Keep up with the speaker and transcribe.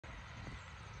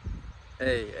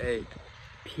Hey,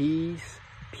 peace,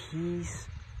 peace,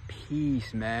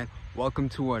 peace, man. Welcome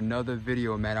to another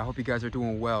video, man. I hope you guys are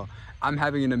doing well. I'm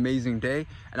having an amazing day,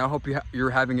 and I hope you're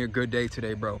having a good day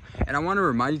today, bro. And I want to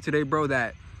remind you today, bro,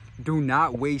 that do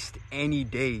not waste any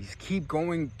days. Keep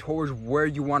going towards where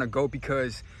you want to go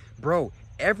because, bro,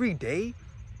 every day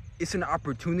it's an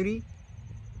opportunity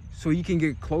so you can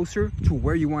get closer to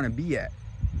where you want to be at.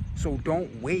 So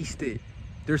don't waste it.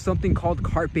 There's something called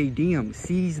carpe diem,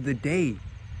 seize the day.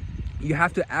 You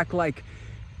have to act like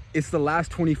it's the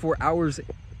last 24 hours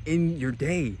in your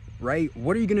day, right?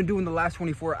 What are you gonna do in the last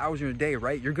 24 hours in your day,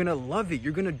 right? You're gonna love it.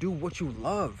 You're gonna do what you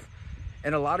love.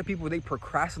 And a lot of people, they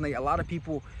procrastinate. A lot of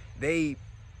people, they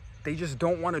just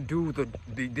don't wanna do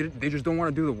they just don't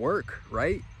wanna do the work,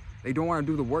 right? They don't wanna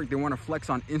do the work. They wanna flex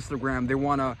on Instagram. They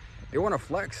wanna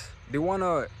flex. They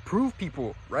wanna prove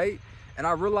people, right? And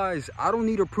I realized I don't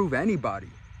need to prove anybody.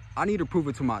 I need to prove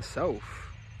it to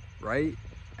myself, right?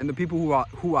 And the people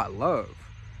who I love,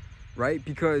 right?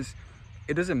 Because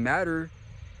it doesn't matter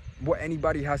what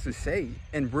anybody has to say.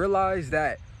 And realize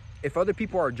that if other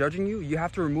people are judging you, you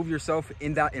have to remove yourself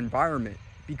in that environment.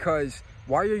 Because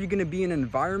why are you going to be in an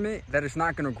environment that is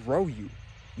not going to grow you?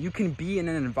 You can be in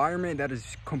an environment that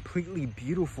is completely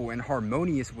beautiful and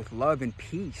harmonious with love and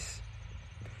peace.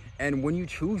 And when you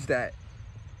choose that,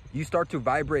 you start to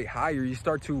vibrate higher. You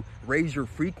start to raise your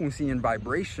frequency and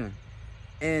vibration.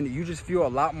 And you just feel a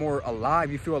lot more alive.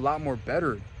 You feel a lot more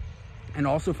better. And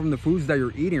also from the foods that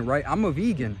you're eating, right? I'm a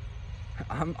vegan.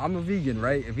 I'm a vegan,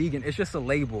 right? A vegan, it's just a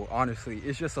label, honestly.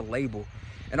 It's just a label.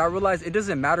 And I realize it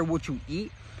doesn't matter what you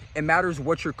eat. It matters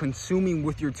what you're consuming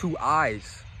with your two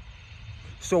eyes.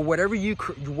 So whatever you're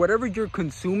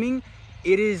consuming,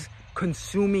 it is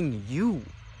consuming you.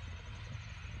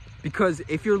 Because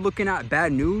if you're looking at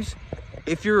bad news,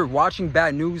 if you're watching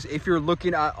bad news, if you're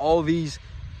looking at all these,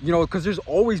 you know, because there's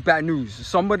always bad news.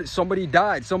 Somebody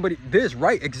died, this,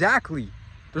 right? Exactly.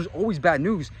 There's always bad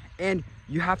news. And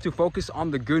you have to focus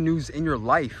on the good news in your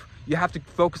life. You have to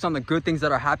focus on the good things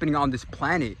that are happening on this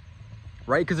planet,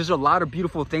 right? Because there's a lot of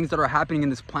beautiful things that are happening in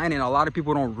this planet and a lot of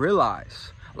people don't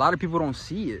realize. A lot of people don't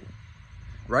see it,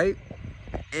 right?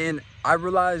 And I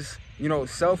realize, you know,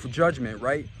 self-judgment,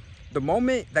 right? The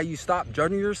moment that you stop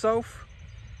judging yourself,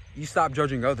 you stop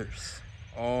judging others.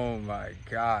 Oh my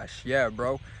gosh. Yeah,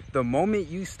 bro. The moment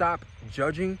you stop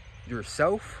judging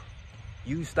yourself,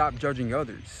 you stop judging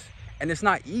others. And it's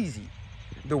not easy.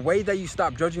 The way that you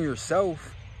stop judging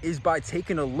yourself is by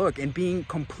taking a look and being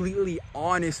completely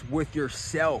honest with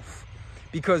yourself.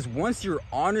 Because once you're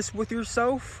honest with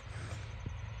yourself,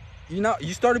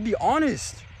 you start to be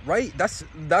honest, right?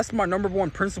 That's my number one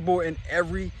principle in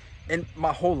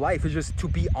my whole life, is just to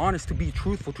be honest, to be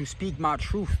truthful, to speak my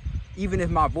truth, even if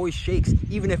my voice shakes,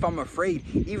 even if I'm afraid,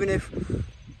 even if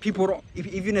people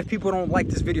don't like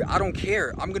this video. I don't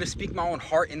care. I'm gonna speak my own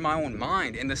heart in my own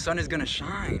mind, and the sun is gonna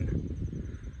shine.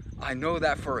 I know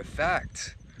that for a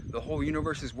fact. The whole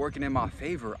universe is working in my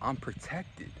favor. I'm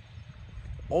protected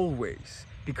always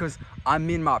because I'm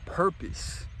in my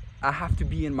purpose. I have to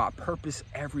be in my purpose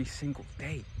every single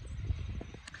day.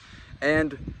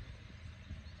 And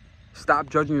stop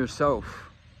judging yourself.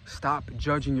 Stop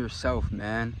judging yourself,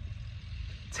 man.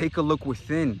 Take a look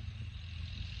within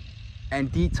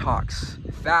and detox.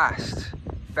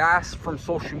 Fast from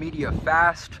social media.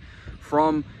 Fast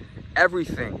from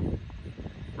everything,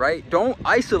 right? Don't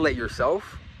isolate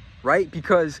yourself, right?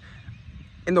 Because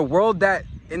in the world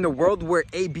where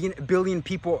 8 billion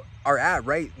people are at,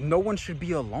 right? No one should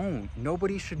be alone.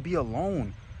 Nobody should be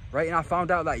alone. Right? And I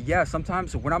found out that, yeah,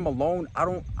 sometimes when I'm alone, I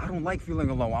don't like feeling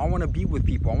alone. I want to be with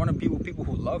people. I want to be with people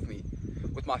who love me,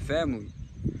 with my family.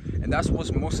 And that's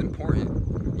what's most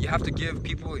important. You have to give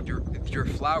people your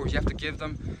flowers. You have to give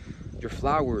them your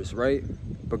flowers, right?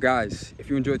 But guys, if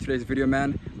you enjoyed today's video,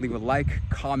 man, leave a like,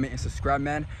 comment, and subscribe,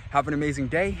 man. Have an amazing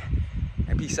day,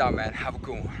 and peace out, man. Have a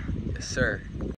good one. Yes, sir.